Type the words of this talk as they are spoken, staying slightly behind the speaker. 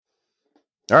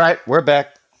All right, we're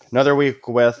back. Another week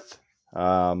with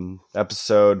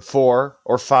episode 4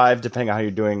 or 5, depending on how you're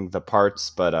doing the parts.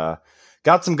 But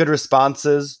got some good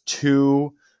responses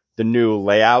to the new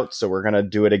layout, so we're gonna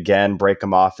do it again. Break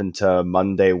them off into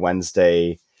Monday,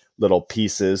 Wednesday little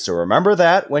pieces. So remember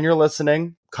that when you're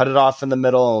listening, cut it off in the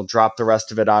middle, and drop the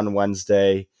rest of it on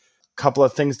Wednesday. Couple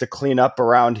of things to clean up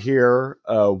around here.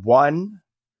 One,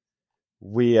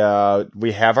 we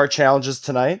have our challenges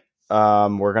tonight.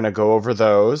 We're going to go over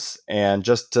those. And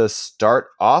just to start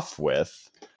off with,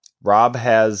 Rob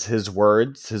has his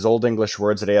words, his Old English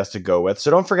words that he has to go with.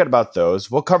 So don't forget about those.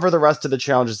 We'll cover the rest of the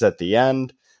challenges at the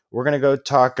end. We're going to go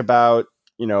talk about,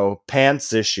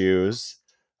 pants issues,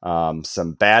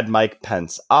 some bad Mike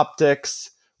Pence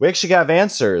optics. We actually have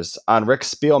answers on Rick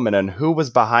Spielman and who was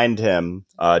behind him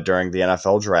during the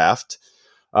NFL draft.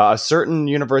 A certain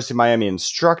University of Miami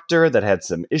instructor that had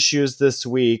some issues this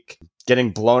week,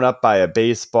 getting blown up by a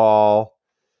baseball,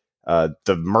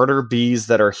 the murder bees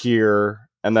that are here,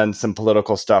 and then some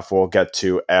political stuff we'll get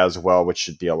to as well, which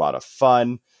should be a lot of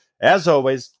fun. As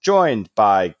always, joined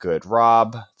by good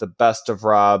Rob, the best of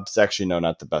Robs. Actually, no,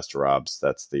 not the best of Robs.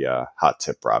 That's the hot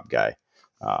tip Rob guy.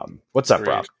 What's up,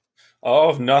 Rob?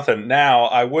 Oh, nothing. Now,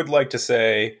 I would like to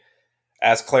say,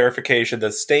 as clarification,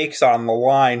 the stakes on the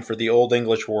line for the Old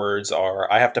English words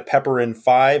are I have to pepper in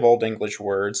 5 Old English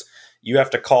words. You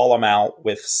have to call them out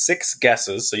with 6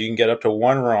 guesses, so you can get up to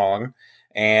 1 wrong.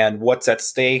 And what's at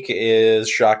stake is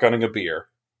shotgunning a beer.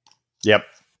 Yep.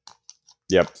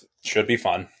 Should be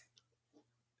fun.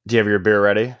 Do you have your beer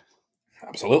ready?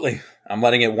 Absolutely. I'm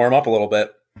letting it warm up a little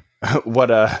bit.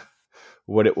 What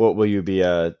will you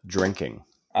be drinking?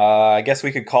 I guess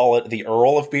we could call it the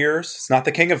Earl of Beers. It's not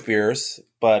the King of Beers,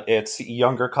 but it's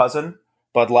younger cousin.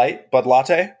 Bud Light, Bud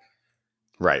Latte.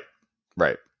 Right.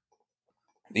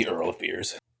 The Earl of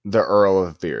Beers. The Earl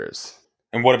of Beers.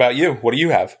 And what about you? What do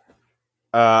you have?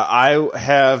 I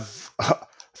have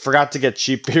forgot to get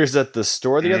cheap beers at the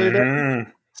store the other day.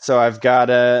 So I've got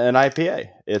an IPA.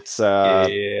 It's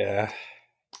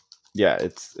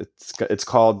it's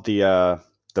called the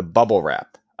Bubble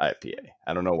Wrap IPA.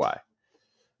 I don't know why.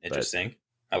 Interesting.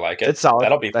 I like it. It's solid.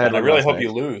 That'll be fun. I really hope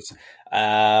you lose.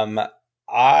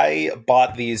 I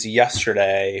bought these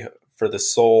yesterday for the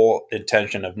sole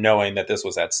intention of knowing that this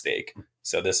was at stake.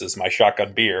 So this is my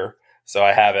shotgun beer. So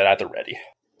I have it at the ready.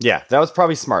 Yeah, that was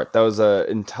probably smart. That was an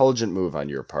intelligent move on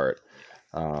your part.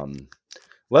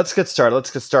 Let's get started. Let's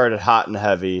get started hot and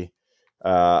heavy.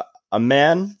 A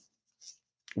man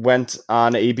went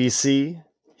on ABC.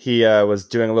 He was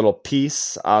doing a little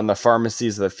piece on the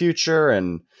pharmacies of the future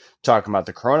and talking about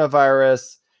the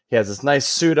coronavirus. He has this nice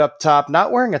suit up top,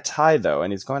 not wearing a tie, though,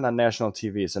 and he's going on national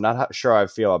TV, so not sure how I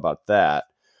feel about that.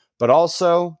 But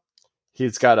also,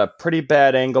 he's got a pretty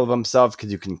bad angle of himself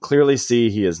because you can clearly see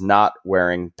he is not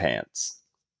wearing pants.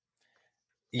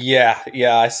 Yeah,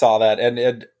 I saw that.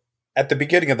 And at the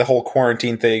beginning of the whole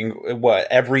quarantine thing,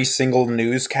 every single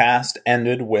newscast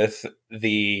ended with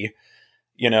the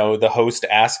host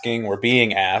asking or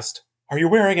being asked, "Are you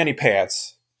wearing any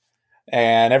pants?"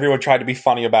 And everyone tried to be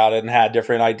funny about it and had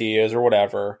different ideas or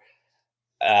whatever.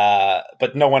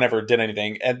 But no one ever did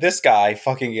anything. And this guy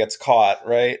fucking gets caught,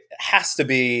 right? It has to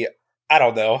be, I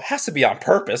don't know, has to be on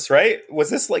purpose, right? Was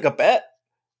this like a bet?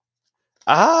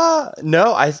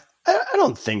 No, I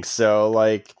don't think so.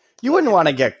 Like, you wouldn't want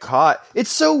to get caught.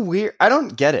 It's so weird. I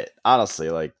don't get it, honestly.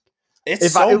 Like,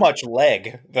 it's so much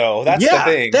leg, though. That's the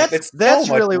thing. That's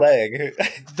so really much leg.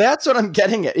 That's what I'm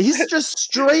getting at. He's just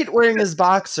straight wearing his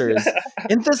boxers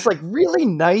in this like really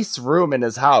nice room in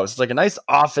his house, like a nice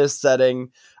office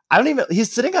setting.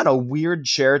 He's sitting on a weird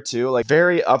chair too, like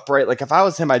very upright. Like if I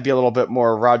was him, I'd be a little bit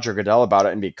more Roger Goodell about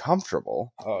it and be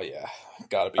comfortable. Oh yeah,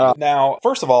 gotta be. Now,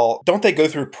 first of all, don't they go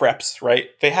through preps, right?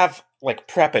 They have like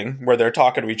prepping where they're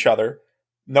talking to each other.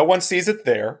 No one sees it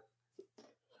there.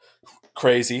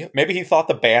 Crazy. Maybe he thought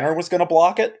the banner was going to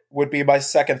block it, would be my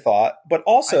second thought. But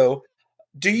also,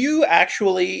 do you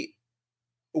actually,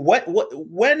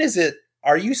 when is it,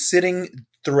 are you sitting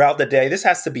throughout the day? This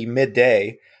has to be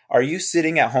midday. Are you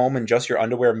sitting at home in just your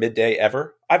underwear midday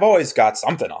ever? I've always got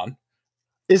something on.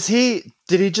 Did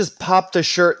he just pop the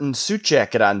shirt and suit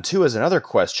jacket on too, is another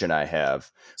question I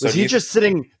have. Was he just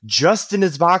sitting just in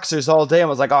his boxers all day and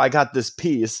was like, oh, I got this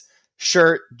piece,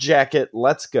 shirt, jacket,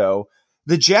 let's go.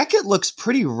 The jacket looks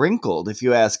pretty wrinkled, if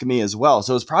you ask me as well.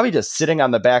 So it's probably just sitting on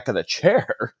the back of the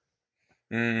chair.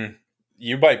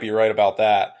 You might be right about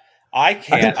that.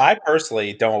 I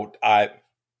personally don't.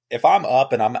 If I'm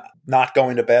up and I'm not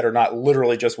going to bed or not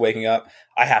literally just waking up,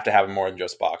 I have to have more than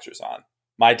just boxers on.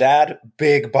 My dad,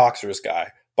 big boxers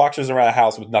guy. Boxers around the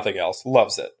house with nothing else.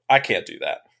 Loves it. I can't do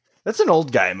that. That's an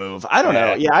old guy move. I don't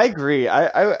know. Yeah. Yeah, I agree.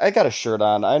 I got a shirt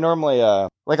on. I normally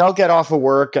like I'll get off of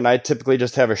work and I typically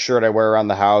just have a shirt I wear around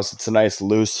the house. It's a nice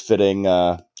loose fitting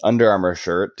Under Armour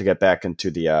shirt to get back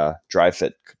into the dry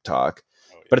fit talk.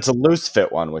 Oh, yeah. But it's a loose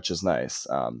fit one, which is nice.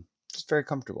 Just very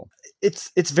comfortable.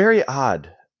 It's very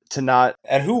odd to not.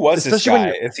 And who was this Especially when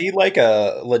guy? Is he like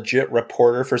a legit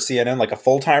reporter for CNN, like a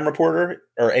full-time reporter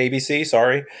or ABC?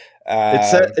 Sorry.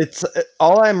 It's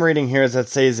all I'm reading here is that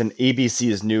says an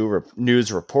ABC's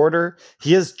news reporter.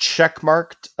 He is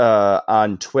checkmarked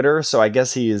on Twitter, so I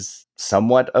guess he is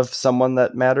somewhat of someone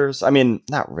that matters. I mean,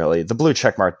 not really. The blue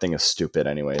checkmark thing is stupid,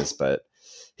 anyways, but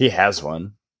he has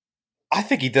one. I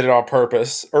think he did it on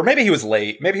purpose, or maybe he was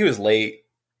late. Maybe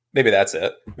that's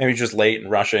it. Maybe he's just late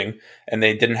and rushing, and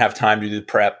they didn't have time to do the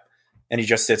prep, and he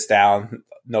just sits down,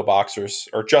 no boxers,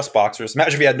 or just boxers.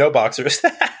 Imagine if he had no boxers.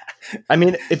 I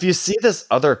mean, if you see this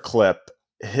other clip,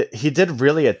 he did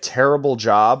really a terrible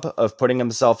job of putting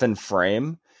himself in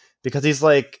frame because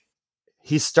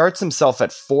he starts himself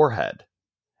at forehead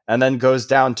and then goes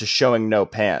down to showing no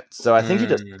pants. So I think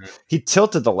he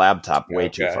tilted the laptop way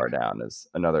too far down is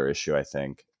another issue, I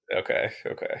think. Okay.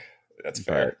 That's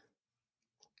fair. But,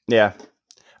 yeah.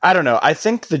 I don't know. I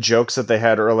think the jokes that they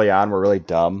had early on were really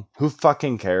dumb. Who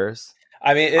fucking cares?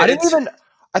 I mean,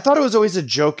 I thought it was always a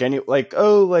joke. Like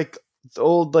the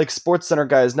old like Sports Center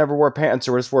guys never wore pants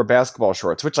or just wore basketball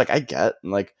shorts, which like I get.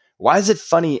 And like, why is it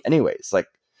funny anyways? Like,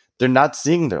 they're not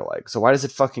seeing their legs, so why does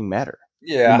it fucking matter?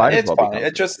 Yeah, it's fine.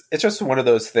 It's just one of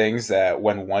those things that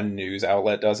when one news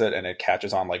outlet does it and it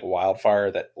catches on like wildfire,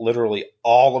 that literally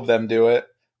all of them do it,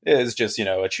 is just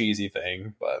a cheesy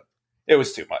thing, but. It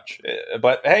was too much.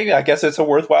 But hey, I guess it's a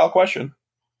worthwhile question.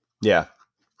 Yeah.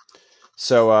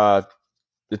 So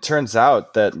it turns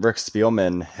out that Rick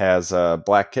Spielman has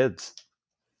black kids.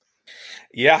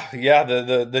 Yeah.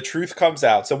 The truth comes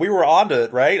out. So we were on to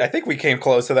it, right? I think we came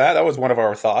close to that. That was one of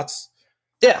our thoughts.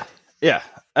 Yeah.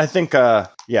 I think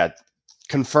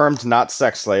confirmed not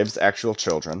sex slaves, actual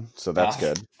children. So that's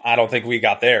good. I don't think we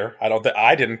got there.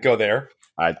 I didn't go there.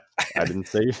 I didn't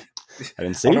see. I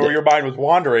didn't see. I know where your mind was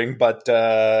wandering, but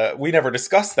we never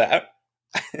discussed that.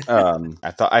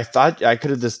 I thought I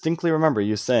could have distinctly remember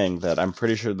you saying that. I'm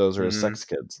pretty sure those are his sex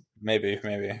kids. Maybe.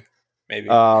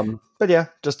 But yeah,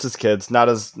 just his kids. Not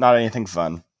anything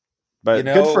fun. But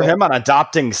good for him on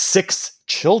adopting 6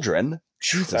 children.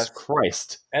 Jesus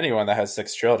Christ! Anyone that has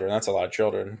 6 children, that's a lot of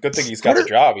children. Good thing he's got the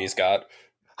job he's got.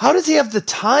 How does he have the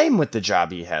time with the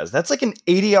job he has? That's like an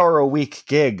 80-hour-a-week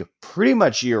gig pretty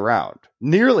much year-round.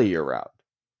 Nearly year-round.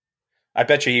 I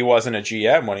bet you he wasn't a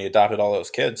GM when he adopted all those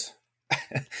kids.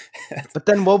 But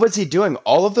then what was he doing?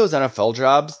 All of those NFL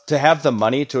jobs, to have the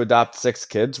money to adopt 6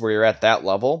 kids where you're at that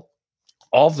level,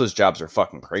 all of those jobs are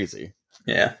fucking crazy.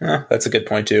 Yeah, that's a good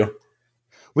point too.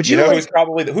 Would you know who's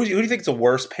probably who do you think is the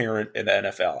worst parent in the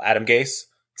NFL? Adam Gase?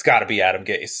 It's got to be Adam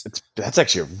Gase. That's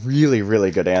actually a really,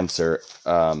 really good answer.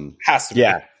 Has to be.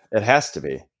 Yeah, it has to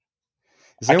be.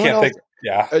 I can't think.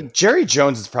 Yeah. Jerry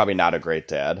Jones is probably not a great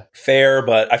dad. Fair,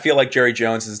 but I feel like Jerry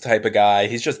Jones is the type of guy,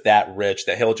 he's just that rich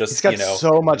that he'll just, he's got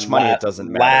so much money it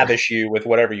doesn't matter. Lavish you with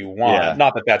whatever you want. Yeah.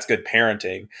 Not that that's good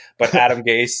parenting, but Adam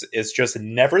Gase is just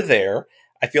never there.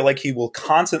 I feel like he will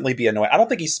constantly be annoyed. I don't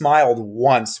think he smiled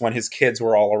once when his kids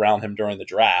were all around him during the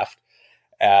draft.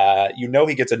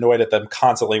 He gets annoyed at them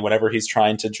constantly whenever he's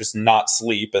trying to just not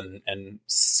sleep and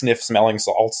sniff smelling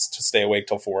salts to stay awake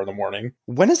till 4 a.m.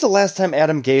 When is the last time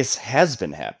Adam Gase has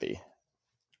been happy?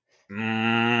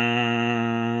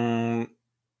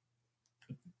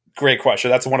 Great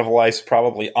question. That's one of life's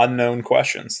probably unknown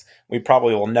questions. We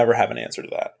probably will never have an answer to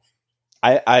that.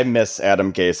 I miss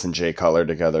Adam Gase and Jay Cutler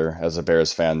together as a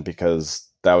Bears fan because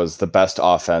that was the best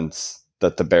offense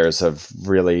that the Bears have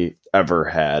really ever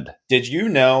had. Did you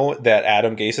know that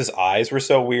Adam Gase's eyes were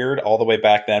so weird all the way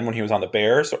back then when he was on the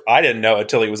Bears? I didn't know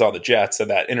until he was on the Jets,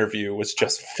 and that interview was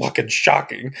just fucking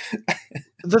shocking.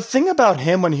 The thing about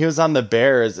him when he was on the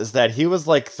Bears is that he was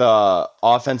like the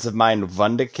offensive mind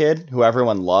Vunda kid who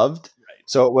everyone loved. Right.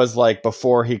 So it was like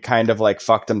before he kind of like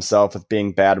fucked himself with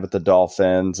being bad with the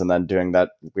Dolphins and then doing that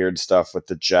weird stuff with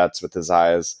the Jets with his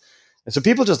eyes. And so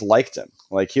people just liked him.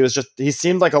 Like he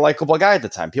seemed like a likable guy at the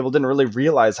time. People didn't really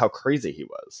realize how crazy he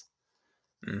was.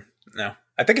 No,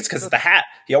 I think it's because of the hat.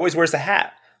 He always wears the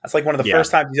hat. That's like one of the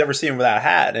first times he's ever seen him without a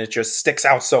hat, and it just sticks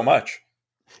out so much.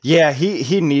 Yeah,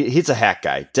 he's a hat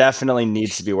guy. Definitely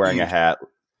needs to be wearing a hat.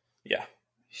 Yeah,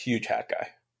 huge hat guy.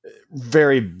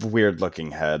 Very weird looking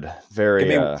head. Very.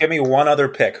 Give me one other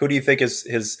pick. Who do you think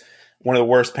is one of the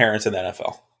worst parents in the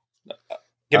NFL?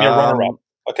 Give me a runner-up,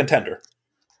 a contender.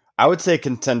 I would say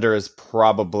contender is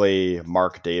probably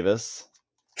Mark Davis.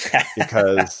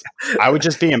 because I would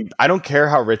just be. I don't care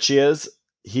how rich he is.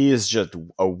 He is just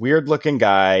a weird looking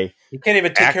guy. He can't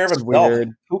even take care of himself. Weird.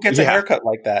 Who gets a haircut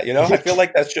like that? You know, I feel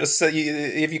like that's just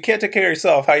if you can't take care of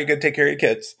yourself, how are you going to take care of your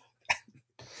kids?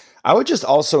 I would just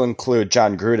also include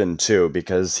John Gruden too,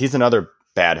 because he's another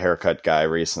bad haircut guy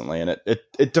recently, and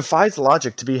it defies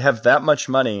logic to have that much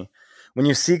money when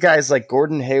you see guys like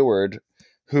Gordon Hayward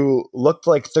who looked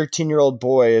like 13-year-old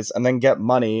boys and then get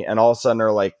money and all of a sudden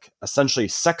are like essentially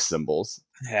sex symbols.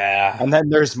 Yeah. And then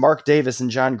there's Mark Davis and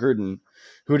John Gruden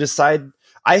who decide.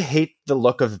 I hate the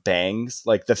look of bangs,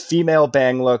 like the female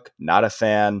bang look, not a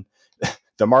fan.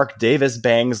 The Mark Davis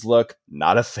bangs look,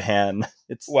 not a fan.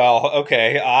 Well,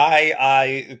 okay.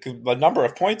 I a number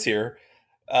of points here.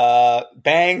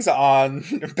 Bangs on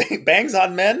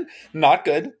men, not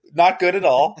good at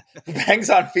all. Bangs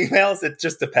on females, it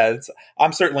just depends.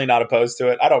 I'm certainly not opposed to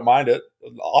it. I don't mind it.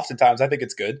 Oftentimes, I think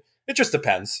it's good. It just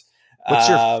depends. What's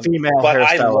your female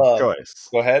hairstyle of choice?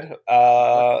 Go ahead.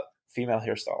 Female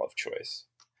hairstyle of choice.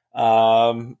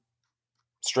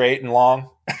 Straight and long.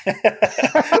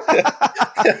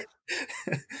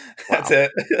 That's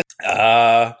it.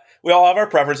 We all have our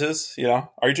preferences, you know.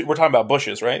 We're talking about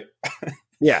bushes, right?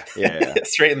 Yeah.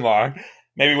 Straight and long,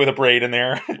 maybe with a braid in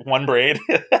there, one braid.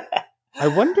 I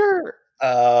wonder.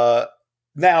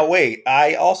 Now, wait.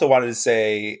 I also wanted to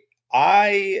say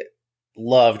I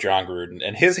love John Gruden,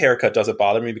 and his haircut doesn't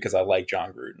bother me because I like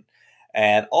John Gruden,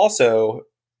 and also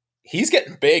he's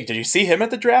getting big. Did you see him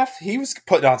at the draft? He was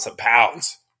putting on some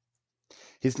pounds.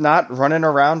 He's not running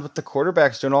around with the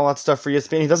quarterbacks doing all that stuff for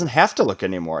ESPN. He doesn't have to look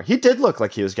anymore. He did look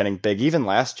like he was getting big even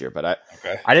last year, but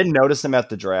I didn't notice him at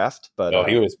the draft. But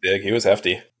he was big. He was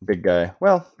hefty. Big guy.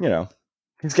 Well, you know,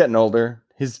 he's getting older.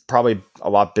 He's probably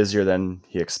a lot busier than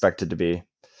he expected to be.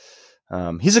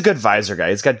 He's a good visor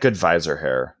guy. He's got good visor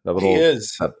hair.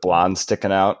 That blonde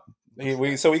sticking out.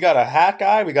 So we got a hat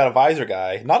guy. We got a visor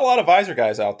guy. Not a lot of visor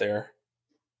guys out there.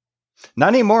 Not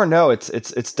anymore. No, it's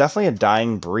definitely a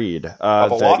dying breed.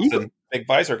 Bubba Watson, big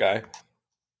visor guy.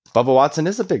 Bubba Watson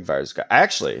is a big visor guy.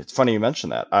 Actually, it's funny you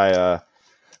mentioned that. I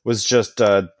was just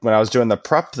when I was doing the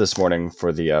prep this morning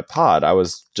for the pod, I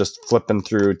was just flipping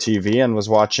through TV and was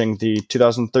watching the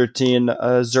 2013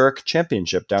 Zurich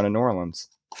Championship down in New Orleans.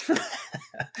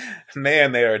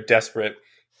 Man, they are desperate.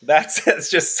 That's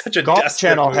just such a Golf desperate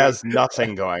Channel move. Has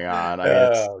nothing going on.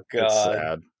 God. It's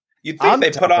sad. You'd think they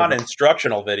put on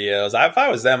instructional videos. If I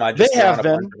was them, I'd just put on a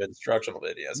bunch of instructional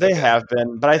videos. They have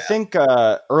been, but I think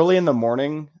early in the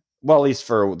morning, well, at least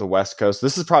for the West Coast,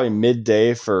 this is probably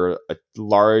midday for a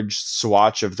large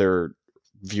swatch of their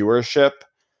viewership.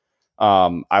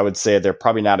 I would say they're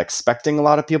probably not expecting a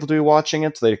lot of people to be watching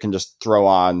it, so they can just throw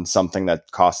on something that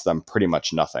costs them pretty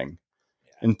much nothing.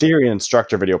 In theory, an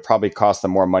instructor video probably costs them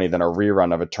more money than a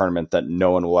rerun of a tournament that no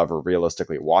one will ever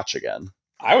realistically watch again.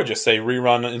 I would just say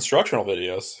rerun instructional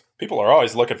videos. People are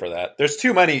always looking for that. There's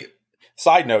too many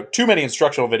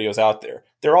instructional videos out there.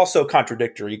 They're all so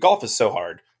contradictory. Golf is so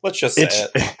hard. Let's just say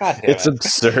it. It's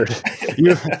absurd.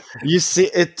 You see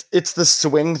it's the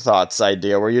swing thoughts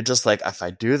idea where you're just like, if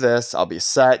I do this, I'll be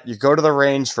set. You go to the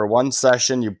range for one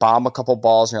session, you bomb a couple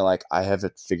balls, and you're like, I have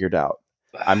it figured out.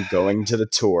 I'm going to the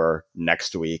tour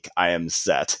next week. I am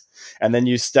set. And then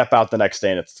you step out the next day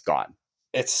and it's gone.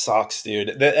 It sucks, dude.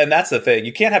 And that's the thing.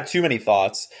 You can't have too many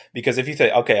thoughts, because if you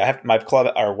think, okay, I have my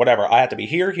club or whatever, I have to be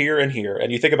here, here, and here,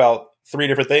 and you think about 3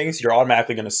 different things, you're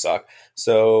automatically going to suck.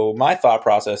 So my thought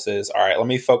process is, all right, let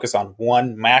me focus on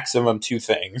one, maximum 2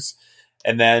 things.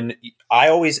 And then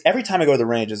every time I go to the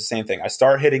range, it's the same thing. I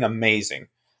start hitting amazing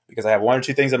because I have 1 or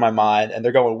 2 things in my mind and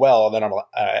they're going well. And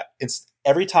then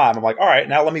every time I'm like, all right,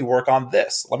 now let me work on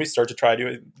this. Let me start to try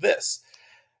doing this.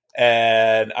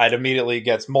 And I'd immediately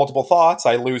get multiple thoughts.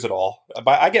 I lose it all.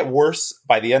 But I get worse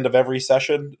by the end of every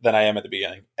session than I am at the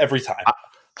beginning. Every time.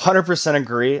 100%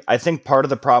 agree. I think part of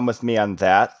the problem with me on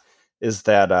that is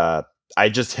that I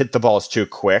just hit the balls too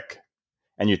quick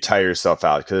and you tire yourself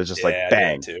out because it's just like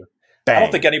bang, bang. I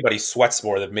don't think anybody sweats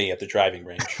more than me at the driving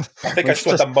range. I think I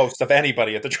sweat the most of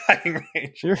anybody at the driving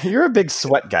range. You're a big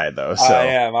sweat guy though. So. I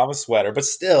am. I'm a sweater. But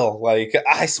still, like,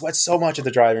 I sweat so much at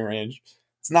the driving range.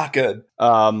 It's not good.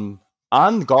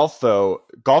 On golf, though,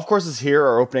 golf courses here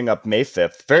are opening up May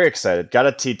 5th. Very excited. Got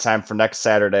a tee time for next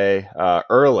Saturday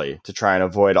early to try and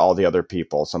avoid all the other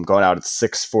people. So I'm going out at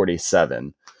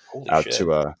 6:47 out shit.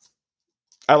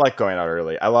 I like going out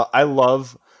early. I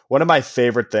love, one of my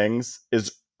favorite things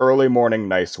is early morning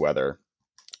nice weather.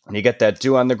 When you get that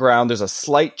dew on the ground, there's a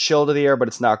slight chill to the air, but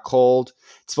it's not cold.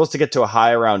 It's supposed to get to a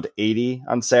high around 80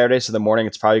 on Saturday. So the morning,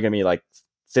 it's probably going to be like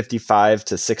 55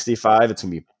 to 65. It's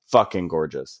going to be fucking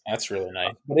gorgeous. That's really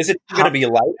nice. But is it going to be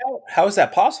light out? How is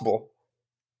that possible?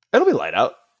 It'll be light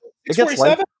out. It gets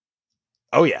light. 6:47?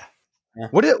 Oh yeah. Yeah.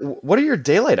 What are your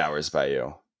daylight hours by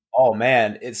you? Oh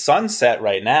man, it's sunset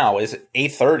right now is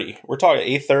 8:30. We're talking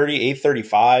 8:30,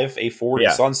 8:35, 8:40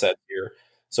 Yeah. sunset here.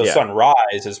 So Yeah.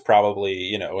 sunrise is probably,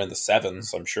 you know, in the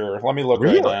sevens, I'm sure. Let me look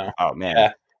right Really? now. Oh man.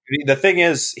 Yeah. The thing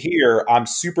is here, I'm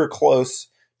super close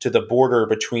to the border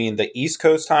between the East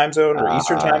Coast time zone or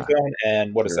Eastern time zone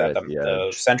and what is You're that? right at the The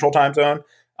edge. Central time zone.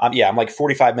 Yeah, I'm like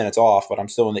 45 minutes off, but I'm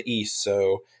still in the East,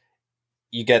 so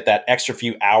you get that extra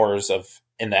few hours of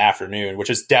in the afternoon, which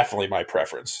is definitely my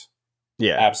preference.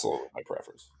 Yeah. Absolutely my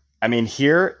preference. I mean,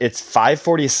 here it's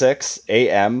 5:46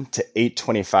 a.m. to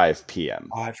 8:25 p.m.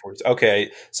 5:40.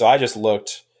 Okay, so I just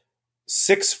looked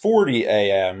 6:40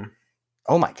 a.m.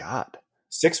 Oh my god.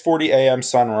 6:40 a.m.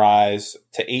 sunrise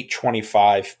to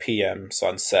 8:25 p.m.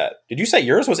 sunset. Did you say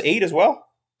yours was 8 as well?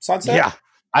 Sunset? Yeah.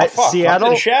 Oh, fuck. I'm Seattle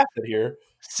getting shafted here.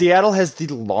 Seattle has the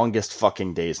longest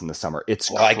fucking days in the summer. It's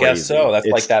Well, I crazy. guess so. That's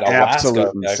like It's that Alaska absolute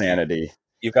effect. insanity.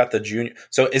 You've got the junior.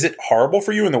 So is it horrible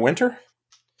for you in the winter?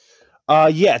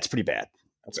 Yeah, it's pretty bad.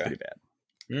 It's Okay. pretty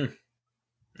bad.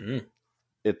 Mm.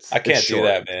 It's I can't it's do short.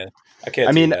 that, man. I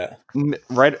can't do that.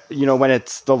 Right, you know, when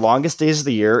it's the longest days of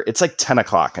the year, it's like 10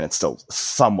 o'clock and it's still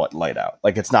somewhat light out.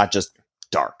 Like it's not just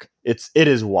dark. It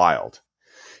is wild.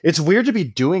 It's weird to be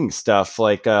doing stuff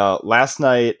like last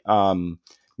night.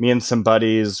 Me and some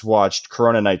buddies watched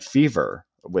Corona Night Fever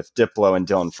with Diplo and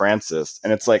Dylan Francis,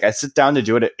 and it's like I sit down to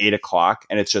do it at 8 o'clock,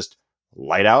 and it's just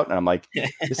light out, and I'm like,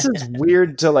 this is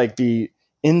weird to like be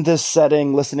in this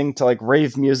setting, listening to like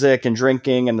rave music and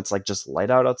drinking, and it's like just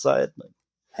light out outside.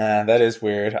 That is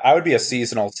weird. I would be a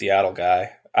seasonal Seattle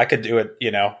guy. I could do it, you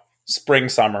know, spring,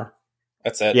 summer.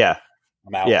 That's it. Yeah,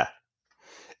 I'm out. yeah.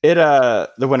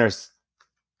 The winter's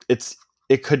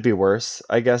it could be worse.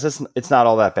 I guess it's not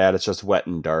all that bad. It's just wet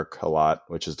and dark a lot,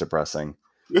 which is depressing.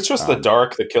 It's just the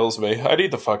dark that kills me. I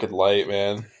need the fucking light,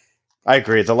 man. I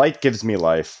agree. The light gives me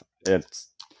life. It's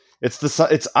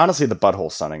honestly the butthole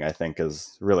sunning, I think,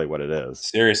 is really what it is.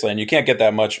 Seriously, and you can't get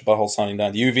that much butthole sunning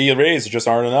done. The UV rays just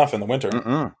aren't enough in the winter.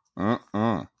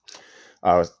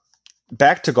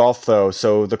 Back to golf, though.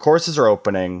 So the courses are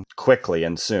opening quickly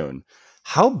and soon.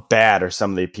 How bad are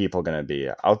some of the people going to be?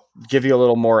 I'll give you a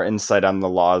little more insight on the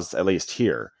laws, at least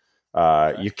here.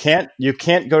 Okay. You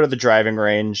can't go to the driving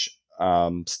range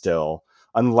still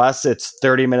unless it's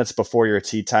 30 minutes before your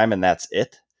tee time, and that's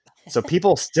it. So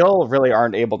people still really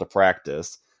aren't able to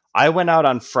practice. I went out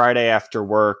on Friday after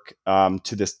work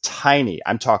to this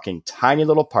I'm talking tiny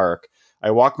little park. I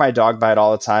walk my dog by it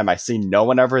all the time. I see no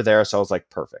one ever there, so I was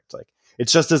like, perfect. Like,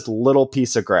 it's just this little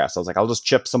piece of grass. I was like, I'll just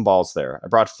chip some balls there. I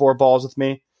brought 4 balls with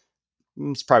me.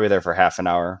 It's probably there for half an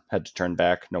hour. Had to turn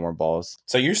back. No more balls.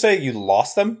 So you say you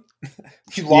lost them?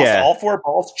 You lost all 4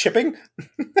 balls chipping?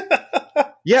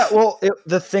 Yeah, well,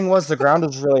 the thing was the ground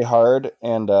was really hard,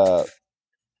 and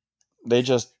they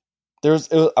just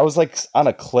I was like on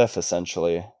a cliff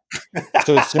essentially.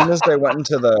 So as soon as they went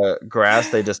into the grass,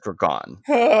 they just were gone.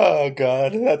 Oh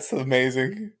god, that's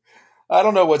amazing. I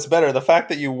don't know what's better, the fact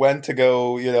that you went to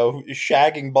go, you know,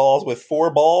 shagging balls with 4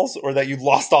 balls, or that you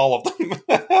lost all of them.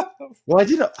 Well, I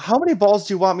didn't. How many balls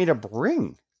do you want me to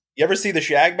bring? You ever see the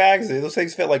shag bags? Those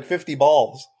things fit like 50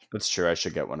 balls. That's true. I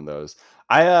should get one of those.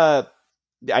 I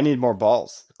need more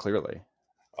balls. Clearly.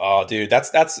 Oh, dude,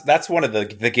 that's one of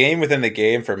the game within the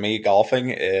game for me. Golfing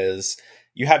is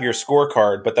you have your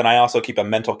scorecard, but then I also keep a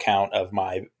mental count of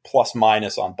my plus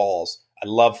minus on balls. I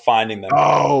love finding them.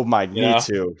 Oh my, me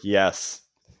too. Yes.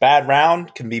 Bad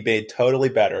round can be made totally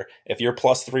better if you're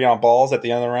plus 3 on balls at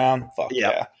the end of the round. Fuck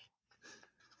yeah.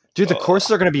 Dude, the courses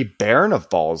are going to be barren of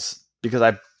balls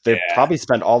because they've probably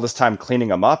spent all this time cleaning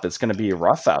them up. It's going to be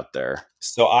rough out there.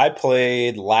 So I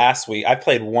played last week. I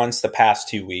played once the past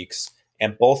 2 weeks,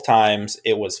 and both times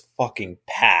it was fucking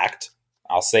packed.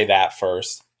 I'll say that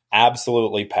first.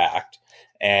 Absolutely packed.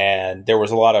 And there was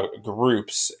a lot of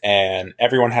groups, and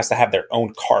everyone has to have their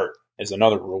own cart is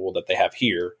another rule that they have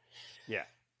here. Yeah.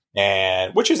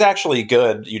 And which is actually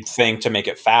good, you'd think, to make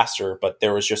it faster, but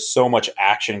there was just so much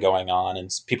action going on, and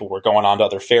people were going on to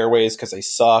other fairways because they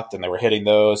sucked and they were hitting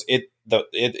those. It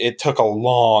took a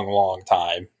long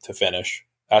time to finish.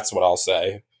 That's what I'll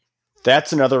say.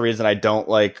 That's another reason I don't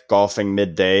like golfing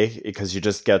midday, because you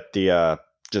just get the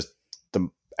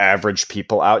average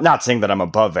people out. Not saying that I'm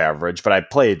above average, but I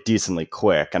play it decently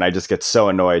quick, and I just get so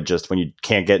annoyed just when you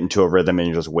can't get into a rhythm and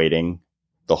you're just waiting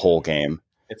the whole game.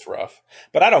 It's rough,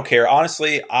 but I don't care.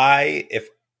 Honestly, I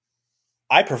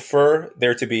prefer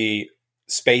there to be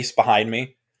space behind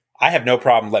me. I have no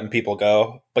problem letting people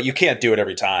go, but you can't do it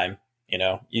every time. You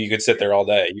know, you could sit there all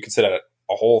day. You could sit at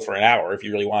a hole for an hour if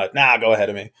you really want it. Nah, go ahead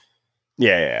of me.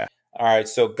 Yeah. All right,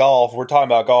 so golf. We're talking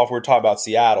about golf. We're talking about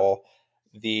Seattle.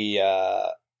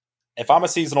 If I'm a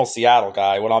seasonal Seattle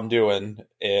guy, what I'm doing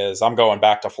is I'm going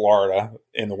back to Florida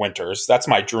in the winters. That's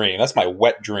my dream. That's my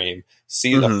wet dream.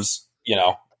 See Mhm.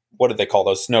 what did they call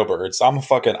those snowbirds? I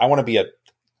want to be a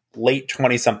late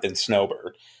 20 something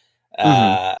snowbird.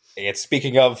 Mhm. It's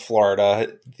speaking of Florida,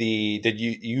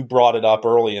 you brought it up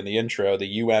early in the intro,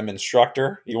 the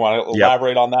instructor. You want to Yep.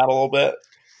 elaborate on that a little bit?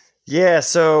 Yeah,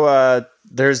 so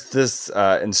there's this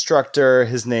instructor.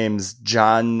 His name's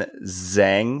John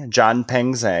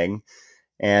Peng Zhang,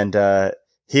 and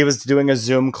he was doing a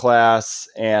Zoom class,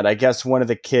 and I guess one of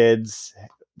the kid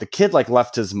like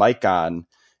left his mic on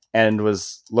and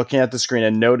was looking at the screen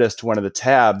and noticed one of the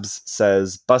tabs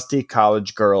says "Busty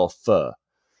College Girl Pho,"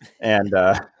 and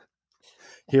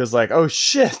he was like, "Oh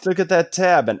shit, look at that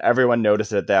tab," and everyone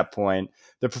noticed it at that point.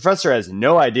 The professor has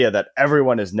no idea that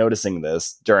everyone is noticing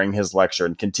this during his lecture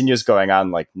and continues going on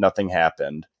like nothing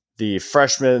happened. The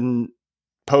freshman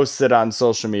posts it on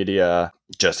social media,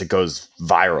 it goes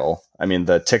viral. I mean,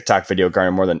 the TikTok video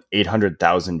garnered more than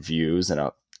 800,000 views in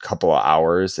a couple of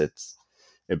hours. It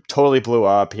totally blew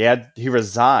up. He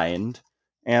resigned,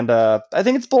 and I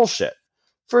think it's bullshit.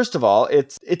 First of all,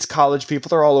 it's college people.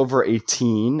 They're all over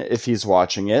 18 if he's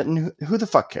watching it, and who the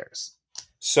fuck cares?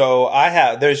 So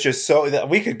there's just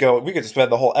we could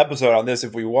spend the whole episode on this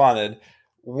if we wanted.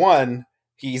 One,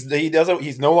 he's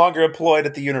no longer employed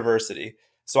at the university.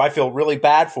 So I feel really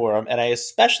bad for him, and I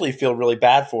especially feel really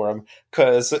bad for him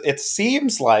because it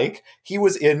seems like he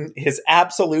was in his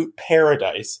absolute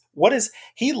paradise.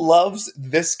 He loves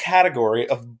this category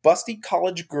of busty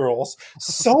college girls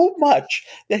so much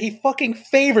that he fucking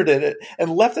favorited it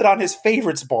and left it on his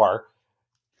favorites bar.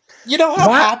 You know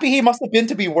how happy he must have been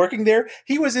to be working there?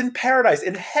 He was in paradise,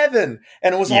 in heaven,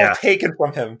 and it was all taken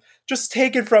from him. Just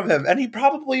taken from him. And he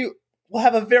probably will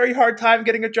have a very hard time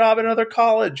getting a job at another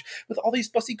college with all these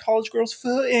bussy college girls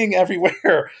footing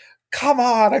everywhere. Come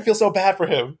on, I feel so bad for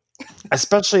him.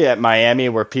 Especially at Miami,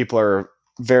 where people are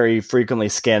very frequently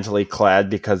scantily clad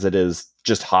because it is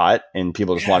just hot and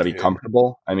people just want to be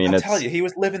comfortable. I mean, I'll tell you, he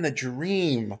was living the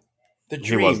dream. The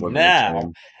dream. He was living now. the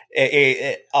dream.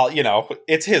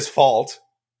 It's his fault.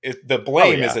 The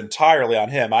blame is entirely on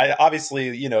him. Obviously,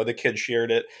 the kid shared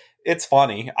it. It's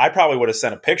funny. I probably would have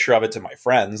sent a picture of it to my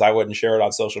friends. I wouldn't share it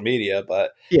on social media,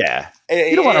 but you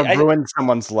don't want to ruin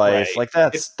someone's life. Right. Like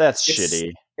that's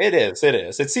shitty. It is.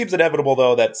 It seems inevitable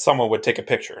though that someone would take a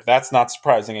picture. That's not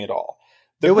surprising at all.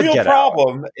 The real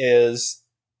problem is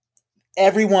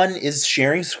everyone is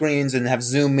sharing screens and have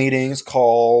Zoom meetings,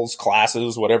 calls,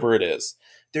 classes, whatever it is.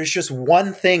 There's just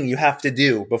one thing you have to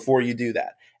do before you do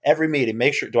that. Every meeting,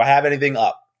 make sure, do I have anything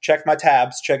up? Check my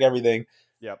tabs, check everything.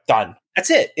 Yep. Done. That's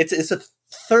it. It's a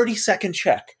 30-second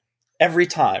check every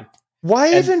time.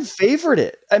 Why even favorite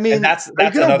it? I mean, that's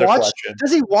another question.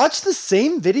 Does he watch the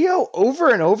same video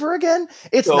over and over again?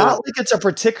 It's not like it's a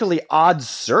particularly odd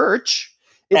search.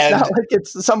 It's not like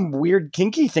it's some weird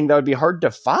kinky thing that would be hard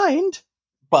to find.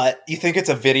 But you think it's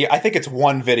a video? I think it's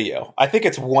one video. I think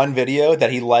it's one video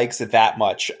that he likes it that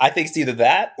much. I think it's either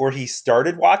that or he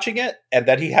started watching it and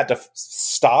then he had to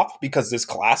stop because this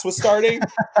class was starting.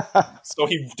 So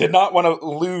he did not want to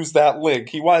lose that link.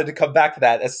 He wanted to come back to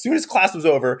that. As soon as class was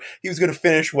over, he was going to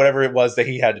finish whatever it was that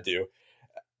he had to do.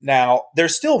 Now,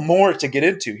 there's still more to get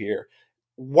into here.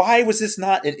 Why was this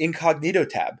not an incognito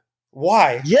tab?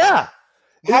 Why? Yeah.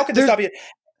 How could this not be?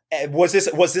 Was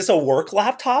this a work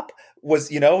laptop? Was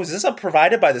this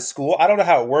provided by the school? I don't know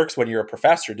how it works when you're a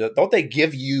professor. Don't they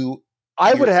give you?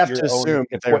 I would have to assume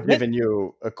that they're giving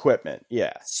you equipment.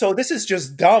 Yeah. So this is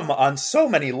just dumb on so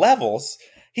many levels.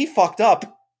 He fucked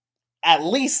up at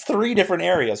least 3 different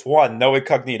areas. 1, no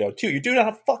incognito. 2, you do not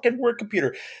have a fucking work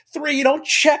computer. 3, you don't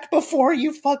check before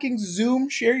you fucking Zoom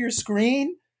share your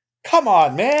screen. Come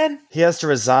on, man. He has to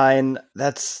resign.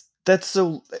 That's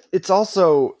so. It's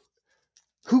also.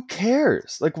 Who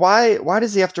cares? Like, why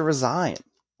does he have to resign?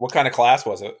 What kind of class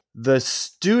was it? The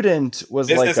student was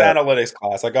business analytics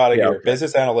class. I got it here. Okay.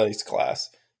 Business analytics class.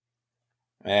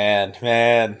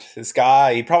 Man, this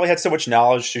guy, he probably had so much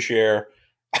knowledge to share.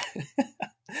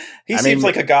 He seems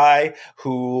like a guy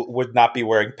who would not be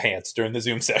wearing pants during the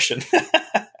Zoom session.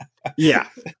 Yeah.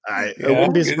 I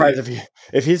wouldn't be surprised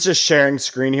if he's just sharing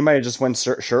screen, he might have just went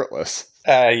shirtless.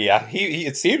 Yeah, he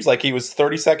it seems like he was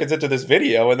 30 seconds into this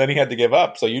video and then he had to give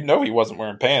up. So he wasn't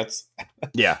wearing pants.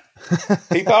 Yeah.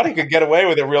 He thought he could get away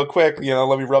with it real quick.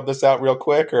 Let me rub this out real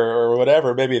quick or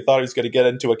whatever. Maybe he thought he was going to get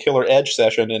into a killer edge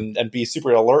session and be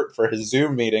super alert for his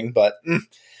Zoom meeting, but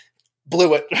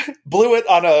blew it. Blew it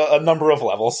on a number of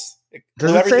levels.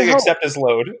 Does it say Everything how? except his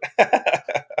load.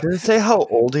 Does it say how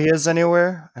old he is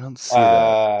anywhere? I don't see that.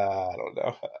 I don't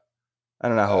know. I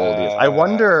don't know how old he is. I Uh,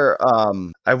 wonder.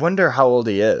 I wonder how old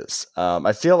he is.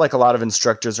 I feel like a lot of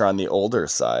instructors are on the older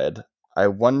side. I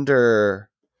wonder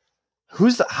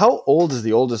how old is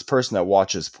the oldest person that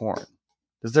watches porn?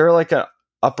 Is there like an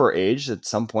upper age at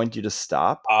some point you just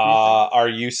stop? Do you think? are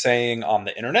you saying on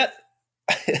the internet?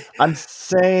 I'm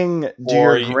saying,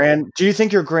 Or you, do you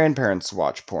think your grandparents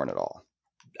watch porn at all?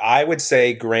 I would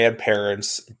say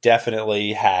grandparents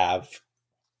definitely have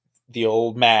the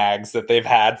old mags that they've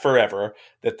had forever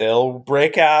that they'll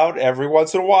break out every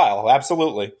once in a while.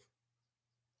 Absolutely.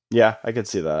 Yeah, I could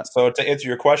see that. So to answer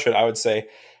your question, I would say,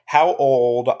 how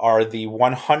old are the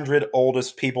 100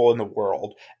 oldest people in the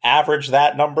world? Average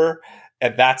that number,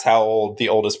 and that's how old the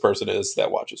oldest person is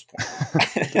that watches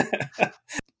porn.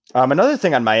 Another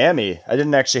thing on Miami, I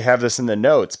didn't actually have this in the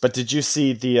notes, but did you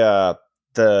see the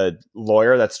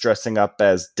lawyer that's dressing up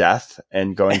as Death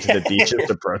and going to the beaches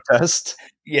to protest?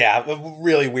 Yeah,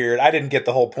 really weird. I didn't get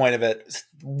the whole point of it.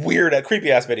 Weird, a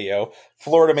creepy ass video.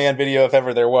 Florida man video, if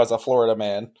ever there was a Florida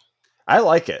man. I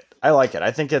like it.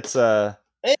 I think it's It's I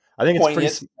think it's pretty.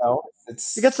 poignant. No,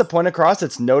 He gets the point across.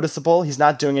 It's noticeable. He's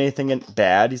not doing anything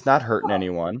bad. He's not hurting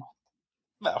anyone.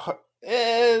 no.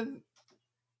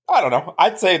 I don't know.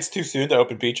 I'd say it's too soon to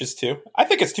open beaches too. I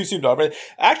think it's too soon to open.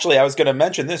 Actually, I was going to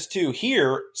mention this too.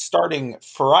 Here, starting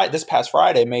this past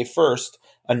Friday, May 1st,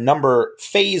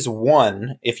 phase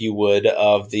one, if you would,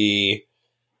 of the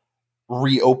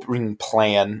reopening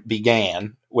plan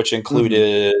began, which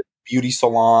included beauty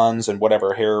salons and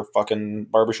whatever, hair fucking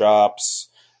barbershops,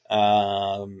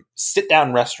 sit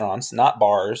down restaurants, not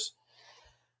bars.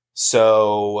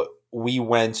 So we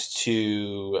went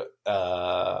out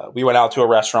to a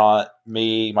restaurant,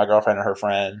 me, my girlfriend, and her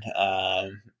friend,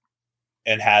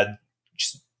 and had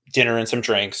just dinner and some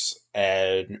drinks,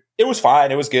 and it was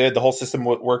fine. It was good. The whole system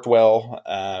worked well,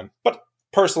 but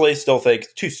personally, still think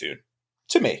too soon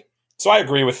to me. So I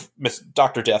agree with Miss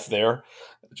Dr. Death there.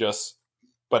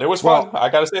 But it was fun. I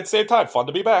gotta say at the same time, fun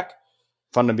to be back.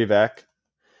 Fun to be back.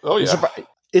 Oh yeah.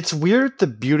 It's weird. The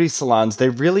beauty salons, the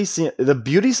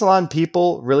beauty salon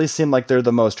people really seem like they're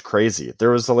the most crazy.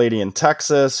 There was a lady in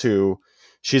Texas who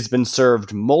she's been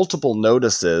served multiple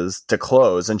notices to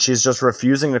close, and she's just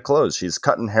refusing to close. She's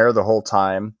cutting hair the whole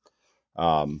time.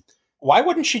 Why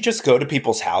wouldn't she just go to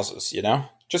people's houses?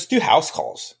 Just do house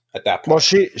calls at that point. Well,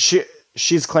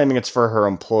 she's claiming it's for her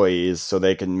employees so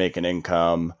they can make an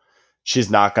income.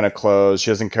 She's not going to close. She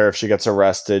doesn't care if she gets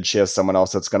arrested. She has someone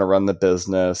else that's going to run the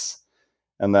business.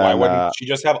 And then, why wouldn't she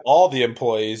just have all the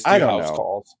employees do house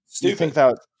calls? Stupid. You think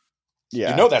that?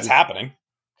 Yeah, that's happening.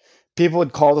 People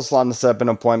would call the salon to set up an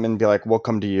appointment and be like, "We'll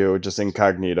come to you, just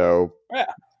incognito." Yeah.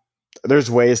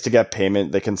 There's ways to get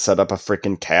payment. They can set up a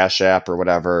freaking Cash App or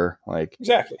whatever. Like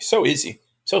exactly, so easy,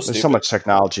 so stupid. There's so much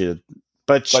technology.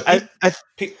 But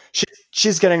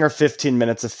she's getting her 15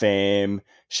 minutes of fame.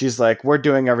 She's like, "We're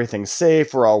doing everything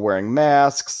safe. We're all wearing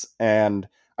masks." And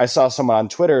I saw someone on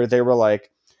Twitter. They were like,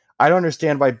 I don't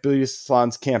understand why beauty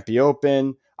salons can't be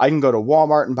open. I can go to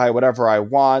Walmart and buy whatever I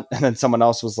want. And then someone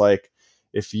else was like,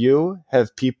 if you're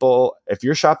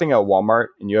shopping at Walmart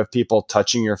and you have people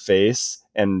touching your face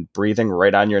and breathing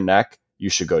right on your neck,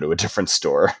 you should go to a different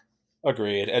store.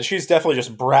 Agreed. And she's definitely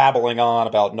just brabbling on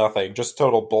about nothing, just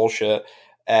total bullshit.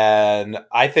 And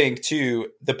I think, too,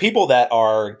 the people that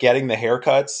are getting the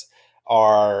haircuts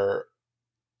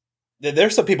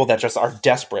there's some people that just are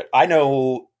desperate. I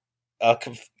know a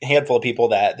handful of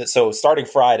people so starting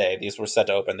Friday, these were set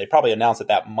to open. They probably announced it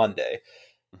that Monday.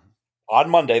 Mm-hmm. On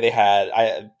Monday, they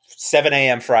had 7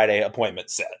 a.m. Friday appointment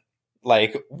set.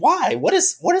 Like, why? What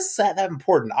is that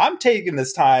important? I'm taking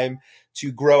this time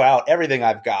to grow out everything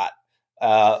I've got.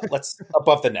 Let's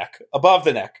above the neck.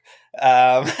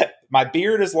 My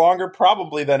beard is longer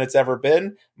probably than it's ever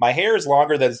been. My hair is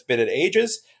longer than it's been in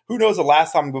ages. Who knows the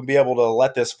last time I'm going to be able to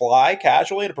let this fly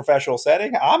casually in a professional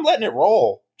setting? I'm letting it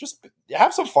roll. Just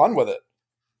have some fun with it.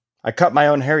 I cut my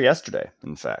own hair yesterday,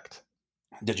 in fact.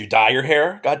 Did you dye your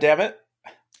hair? God damn it.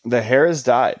 The hair is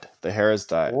dyed.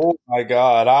 Oh my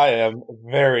God. I am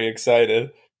very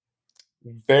excited.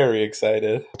 Very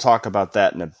excited. We'll talk about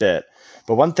that in a bit.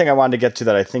 But one thing I wanted to get to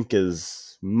that I think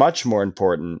is much more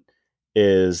important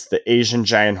is the Asian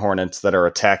giant hornets that are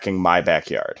attacking my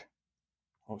backyard.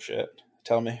 Oh shit.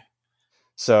 Tell me.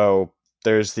 So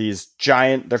there's these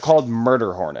they're called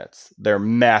murder hornets. They're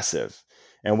massive.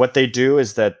 And what they do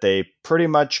is that they pretty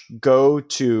much go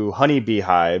to honeybee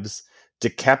hives,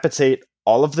 decapitate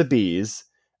all of the bees,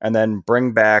 and then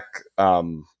bring back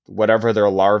whatever their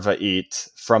larvae eat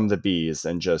from the bees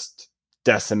and just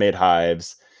decimate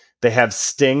hives. They have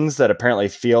stings that apparently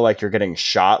feel like you're getting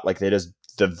shot. Like the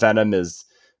venom is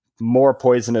more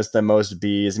poisonous than most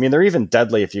bees. I mean, they're even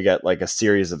deadly if you get like a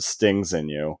series of stings in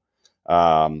you.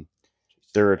 Um,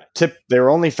 they were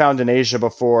only found in Asia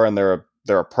before, and they're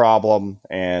a problem.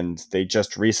 And they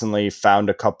just recently found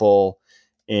a couple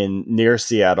in near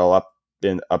Seattle, up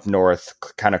north,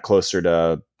 kind of closer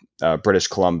to British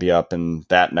Columbia, up in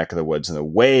that neck of the woods, in the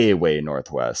way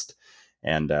northwest.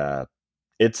 And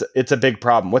it's a big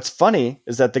problem. What's funny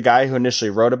is that the guy who initially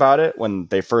wrote about it when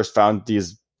they first found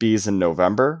these bees in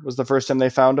November was the first time they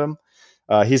found them.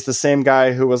 He's the same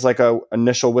guy who was like a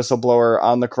initial whistleblower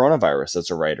on the coronavirus as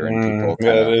a writer, and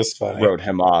people wrote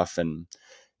him off. And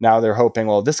now they're hoping,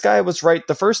 well, this guy was right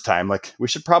the first time. Like, we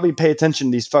should probably pay attention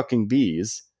to these fucking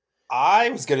bees. I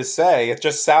was going to say, it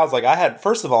just sounds like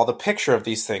first of all, the picture of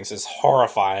these things is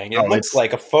horrifying. It looks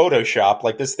like a Photoshop,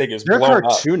 like this thing is blown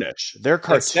cartoonish. up. They're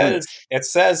cartoonish. It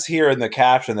says here in the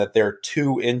caption that they're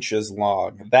 2 inches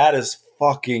long. That is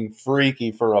fucking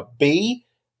freaky for a bee.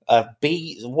 A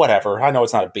bee, whatever. I know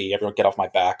it's not a bee. Everyone get off my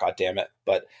back, god damn it.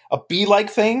 But a bee-like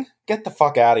thing? Get the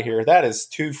fuck out of here. That is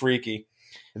too freaky.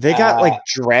 They got like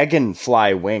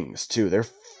dragonfly wings, too. They're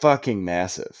fucking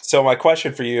massive. So my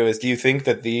question for you is, do you think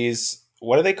that these,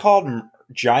 what are they called?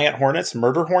 Giant hornets?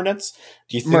 Murder hornets?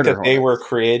 Do you think they were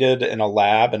created in a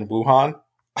lab in Wuhan?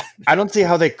 I don't see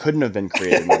how they couldn't have been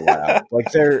created in a lab.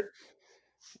 Like,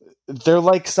 they're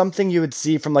like something you would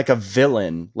see from like a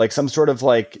villain, like some sort of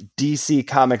like DC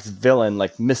Comics villain,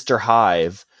 like Mr.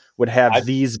 Hive would have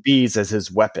these bees as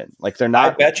his weapon. Like, they're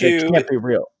not, they can't be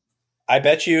real. I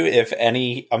bet you if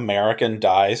any American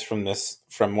dies from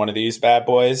one of these bad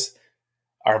boys,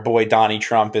 our boy Donnie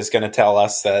Trump is going to tell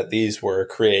us that these were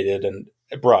created and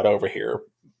brought over here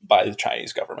by the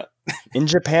Chinese government. In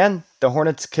Japan, the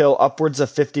hornets kill upwards of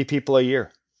 50 people a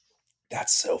year.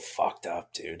 That's so fucked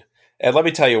up, dude. And let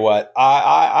me tell you what,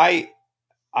 I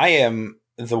am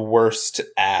the worst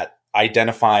at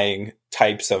identifying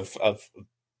types of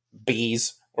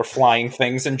bees or flying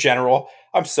things in general.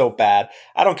 I'm so bad.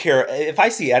 I don't care. If I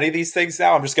see any of these things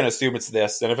now, I'm just going to assume it's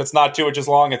this. And if it's not 2 inches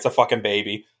long, it's a fucking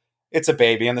baby. It's a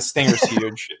baby, and the stinger's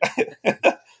huge.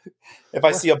 If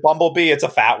I see a bumblebee, it's a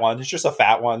fat one. It's just a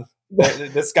fat one.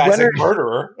 This guy's a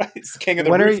murderer. He's the king of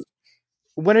the roof.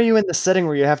 When are you in the setting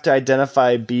where you have to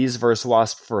identify bees versus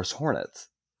wasps versus hornets?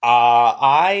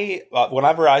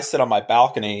 Whenever I sit on my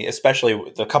balcony,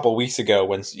 especially a couple of weeks ago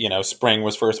when spring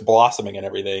was first blossoming and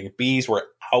everything, bees were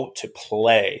out to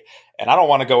play, and I don't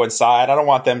want to go inside. I don't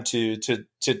want them to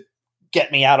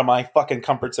get me out of my fucking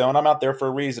comfort zone. I'm out there for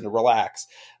a reason, to relax.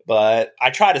 But I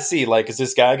try to see, like, is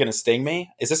this guy going to sting me?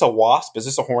 Is this a wasp? Is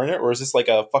this a hornet? Or is this like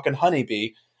a fucking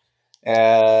honeybee?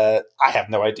 I have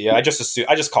no idea. I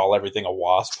just call everything a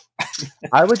wasp.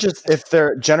 I would if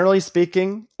they're, generally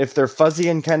speaking, if they're fuzzy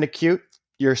and kind of cute,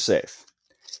 you're safe.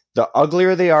 The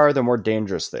uglier they are, the more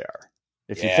dangerous they are.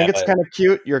 If you think it's kind of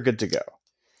cute, you're good to go.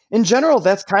 In general,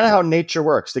 that's kind of how nature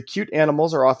works. The cute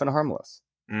animals are often harmless.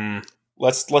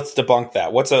 Let's debunk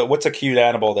that. What's a cute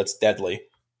animal that's deadly?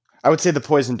 I would say the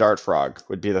poison dart frog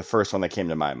would be the first one that came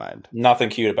to my mind. Nothing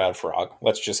cute about a frog.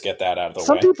 Let's just get that out of the way.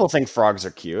 Some people think frogs are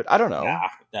cute. I don't know.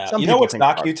 Nah. You know what's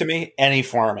not cute to me? Any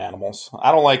farm animals.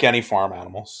 I don't like any farm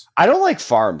animals. I don't like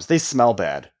farms. They smell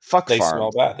bad. Fuck farms. They smell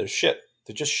bad. They're shit.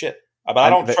 They're just shit. But I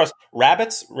don't trust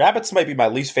rabbits. Rabbits might be my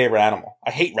least favorite animal.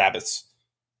 I hate rabbits.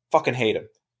 Fucking hate them.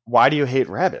 Why do you hate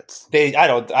rabbits? I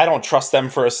don't trust them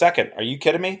for a second. Are you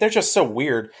kidding me? They're just so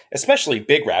weird. Especially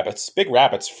big rabbits. Big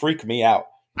rabbits freak me out.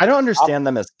 I don't understand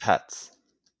them as pets.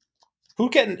 Who's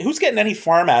getting any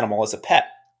farm animal as a pet?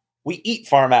 We eat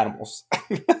farm animals.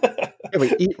 Yeah,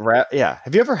 we eat Yeah.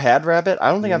 Have you ever had rabbit? I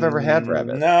don't think I've ever had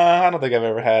rabbit. No, I don't think I've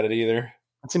ever had it either.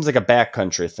 It seems like a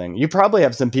backcountry thing. You probably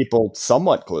have some people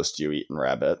somewhat close to you eating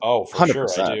rabbit. Oh, for 100%. Sure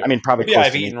I do. I mean, probably. Yeah,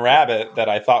 I've eaten rabbit that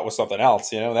I thought was something else.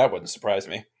 That wouldn't surprise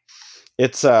me.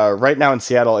 It's right now in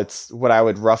Seattle. It's what I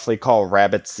would roughly call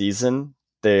rabbit season.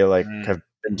 They have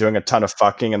been doing a ton of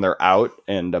fucking, and they're out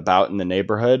and about in the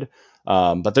neighborhood.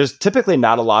 But there's typically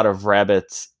not a lot of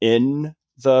rabbits in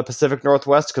the Pacific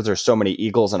Northwest because there's so many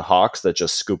eagles and hawks that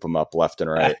just scoop them up left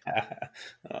and right.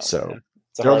 So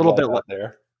they're a little bit out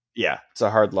there. Yeah, it's a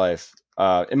hard life.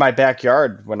 In my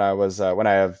backyard, when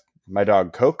I have my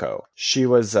dog Coco, she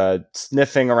was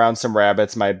sniffing around some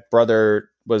rabbits. My brother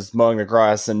was mowing the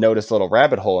grass and noticed a little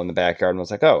rabbit hole in the backyard and was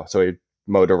like, "Oh!" So he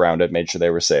mowed around it, made sure they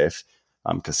were safe.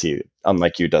 Because he,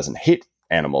 unlike you, doesn't hate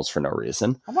animals for no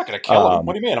reason. I'm not going to kill them.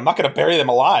 What do you mean? I'm not going to bury them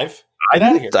alive. Get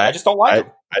out of here. I just don't like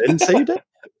them. I didn't say you did.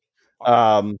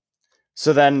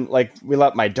 So then, we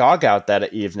let my dog out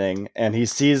that evening, and he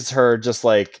sees her just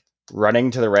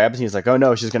running to the rabbits. And he's like, oh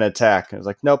no, she's going to attack. And I was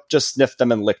like, nope, just sniffed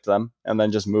them and licked them and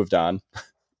then just moved on.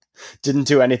 Didn't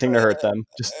do anything to hurt them.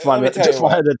 Just wanted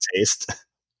to taste.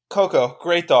 Coco,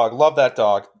 great dog. Love that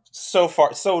dog. So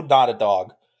far, so not a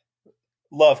dog.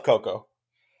 Love Coco.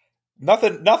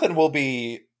 Nothing will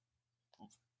be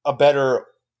a better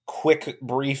quick,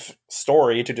 brief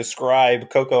story to describe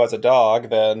Coco as a dog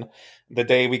than the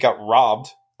day we got robbed.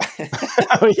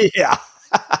 Oh, yeah.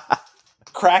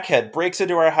 Crackhead breaks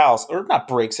into our house, or not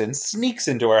breaks in, sneaks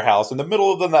into our house in the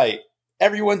middle of the night.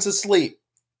 Everyone's asleep.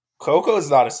 Coco's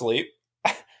not asleep.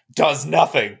 Does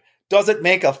nothing. Doesn't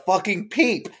make a fucking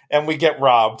peep, and we get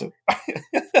robbed.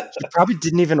 She probably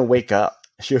didn't even wake up.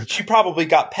 She probably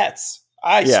got pets.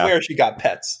 I swear she got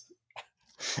pets.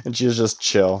 And she was just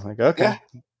chill. Like, okay,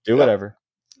 do whatever.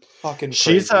 Fucking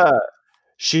crazy.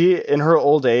 She, in her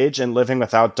old age and living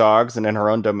without dogs and in her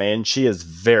own domain, she is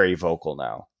very vocal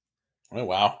now. Oh,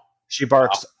 wow. She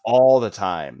barks all the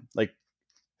time. Like,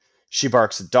 she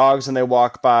barks at dogs when they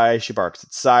walk by. She barks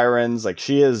at sirens. Like,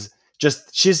 she's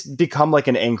become like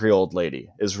an angry old lady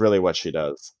is really what she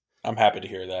does. I'm happy to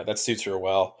hear that. That suits her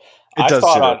well. It does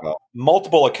suit her well.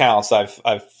 Multiple accounts, I've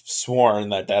sworn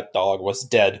that dog was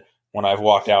dead when I've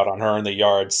walked out on her in the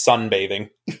yard sunbathing.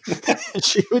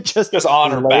 She would just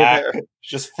on her back,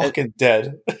 just fucking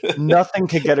dead. Nothing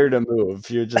could get her to move.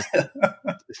 You just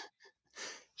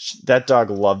that dog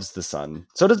loves the sun.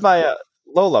 So does my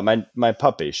Lola, my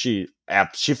puppy. She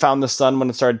found the sun when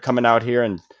it started coming out here,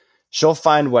 and she'll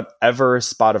find whatever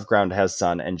spot of ground has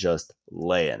sun and just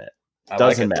lay in it.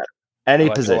 Doesn't matter. Any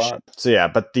position. So yeah,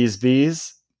 but these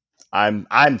bees, I'm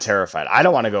terrified. I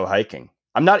don't want to go hiking.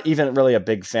 I'm not even really a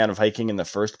big fan of hiking in the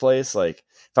first place. Like,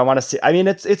 if I want to see, I mean,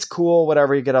 it's cool,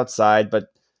 whatever, you get outside, but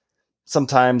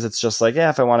sometimes it's just like,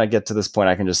 if I want to get to this point,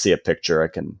 I can just see a picture.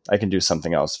 I can do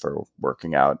something else for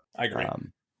working out. I agree.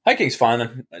 Hiking's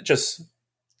fun. It's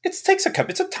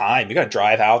a time. You got to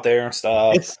drive out there and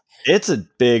stuff. It's a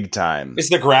big time. Is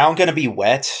the ground going to be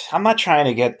wet? I'm not trying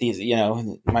to get these,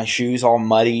 my shoes all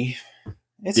muddy.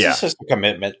 It's just a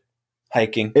commitment.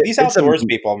 Hiking. These outdoors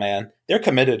people, man, they're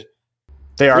committed.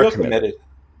 They are committed.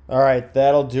 All right,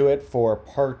 that'll do it for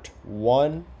part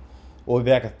 1. We'll be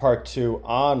back with part 2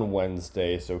 on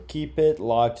Wednesday, so keep it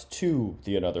locked to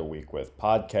the Another Week With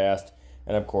podcast.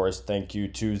 And of course, thank you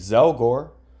to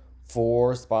Zelgor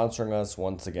for sponsoring us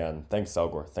once again. Thanks,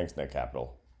 Zelgor. Thanks, Net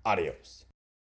Capital. Adios.